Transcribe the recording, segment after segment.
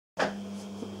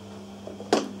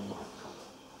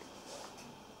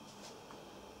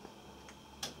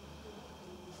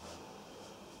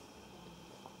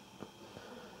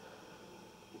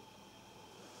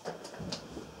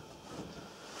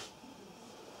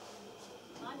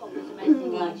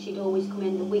like she'd always come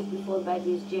in the week before the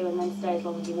baby was due and then stay as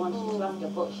long as you wanted to after,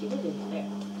 but she didn't there.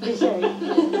 Did she?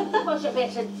 Push a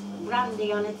bit of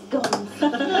brandy on its gums. A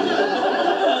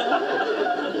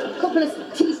couple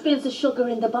of teaspoons of sugar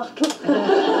in the bottle.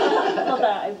 Not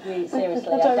that, I really,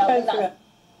 seriously.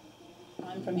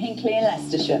 I'm from Hinckley in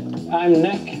Leicestershire. I'm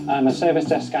Nick. I'm a service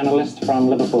desk analyst from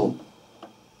Liverpool.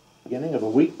 Beginning of a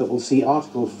week that will see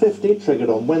Article 50 triggered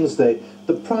on Wednesday,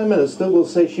 the Prime Minister will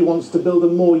say she wants to build a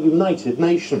more united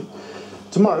nation.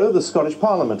 Tomorrow, the Scottish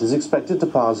Parliament is expected to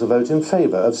pass a vote in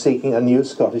favour of seeking a new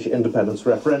Scottish independence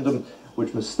referendum,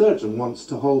 which Ms Sturgeon wants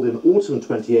to hold in autumn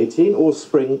 2018 or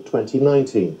spring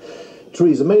 2019.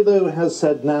 Theresa May, though, has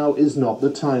said now is not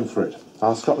the time for it.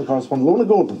 Our Scotland correspondent Lorna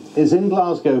Gordon is in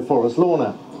Glasgow for us.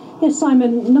 Lorna. Yes,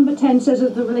 Simon, number 10 says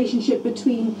of the relationship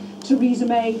between Theresa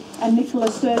May and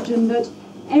Nicola Sturgeon that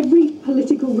every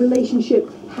political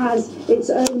relationship has its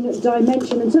own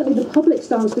dimension, and certainly the public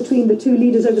stance between the two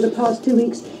leaders over the past 2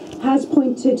 weeks has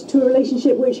pointed to a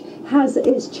relationship which has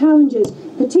its challenges,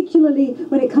 particularly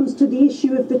when it comes to the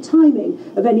issue of the timing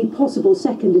of any possible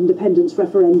second independence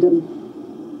referendum.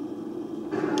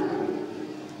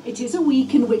 It is a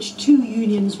week in which two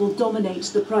unions will dominate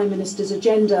the Prime Minister's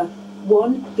agenda.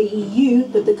 One, the EU,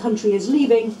 that the country is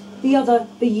leaving, the other,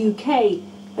 the UK,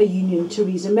 a union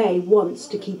Theresa May wants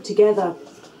to keep together.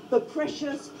 The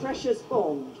precious, precious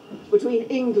bond between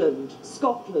England,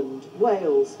 Scotland,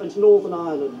 Wales and Northern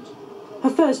Ireland.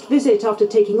 Her first visit after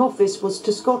taking office was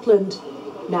to Scotland.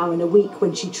 Now in a week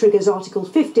when she triggers Article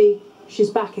 50,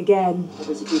 she's back again.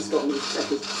 Obviously Scotland is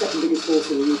the second biggest force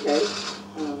in the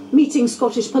UK. Meeting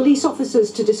Scottish police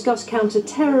officers to discuss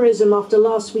counter-terrorism after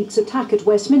last week's attack at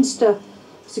Westminster.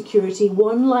 Security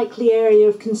one likely area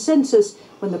of consensus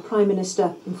when the Prime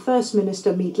Minister and First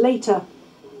Minister meet later.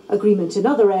 Agreement in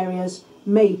other areas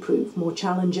may prove more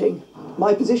challenging.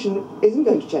 My position isn't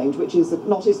going to change, which is that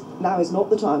now is not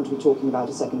the time to be talking about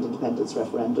a second independence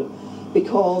referendum,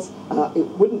 because it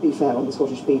wouldn't be fair on the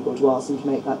Scottish people to ask them to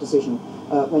make that decision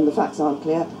when the facts aren't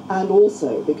clear, and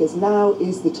also because now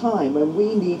is the time when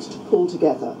we need to pull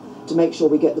together to make sure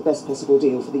we get the best possible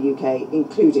deal for the UK,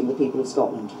 including the people of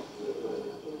Scotland.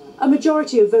 A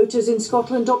majority of voters in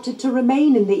Scotland opted to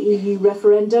remain in the EU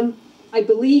referendum. I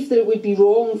believe that it would be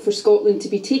wrong for Scotland to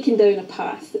be taken down a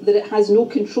path that it has no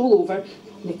control over.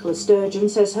 Nicola Sturgeon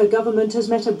says her government has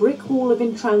met a brick wall of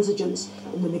intransigence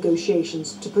in the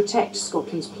negotiations to protect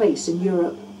Scotland's place in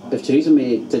Europe. If Theresa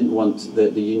May didn't want the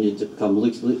union to become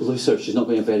looser, she's not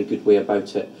going a very good way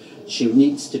about it. She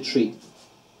needs to treat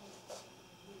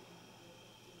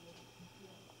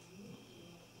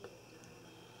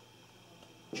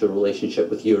your relationship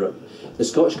with Europe. The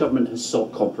Scottish Government has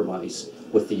sought compromise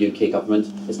with the UK Government.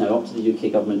 It's now up to the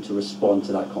UK Government to respond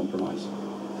to that compromise.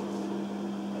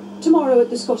 Tomorrow at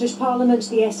the Scottish Parliament,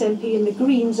 the SNP and the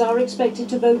Greens are expected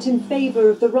to vote in favour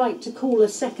of the right to call a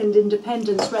second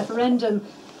independence referendum.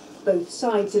 Both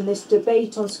sides in this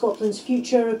debate on Scotland's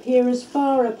future appear as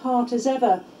far apart as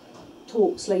ever.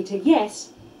 Talks later, yes,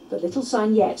 but little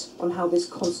sign yet on how this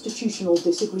constitutional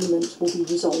disagreement will be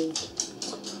resolved.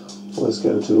 Let's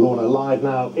go to Lorna live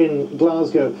now in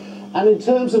Glasgow. And in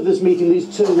terms of this meeting,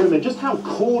 these two women, just how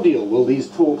cordial will these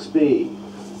talks be?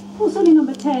 Well, certainly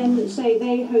number 10 say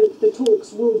they hope the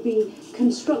talks will be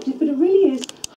constructive, but it really is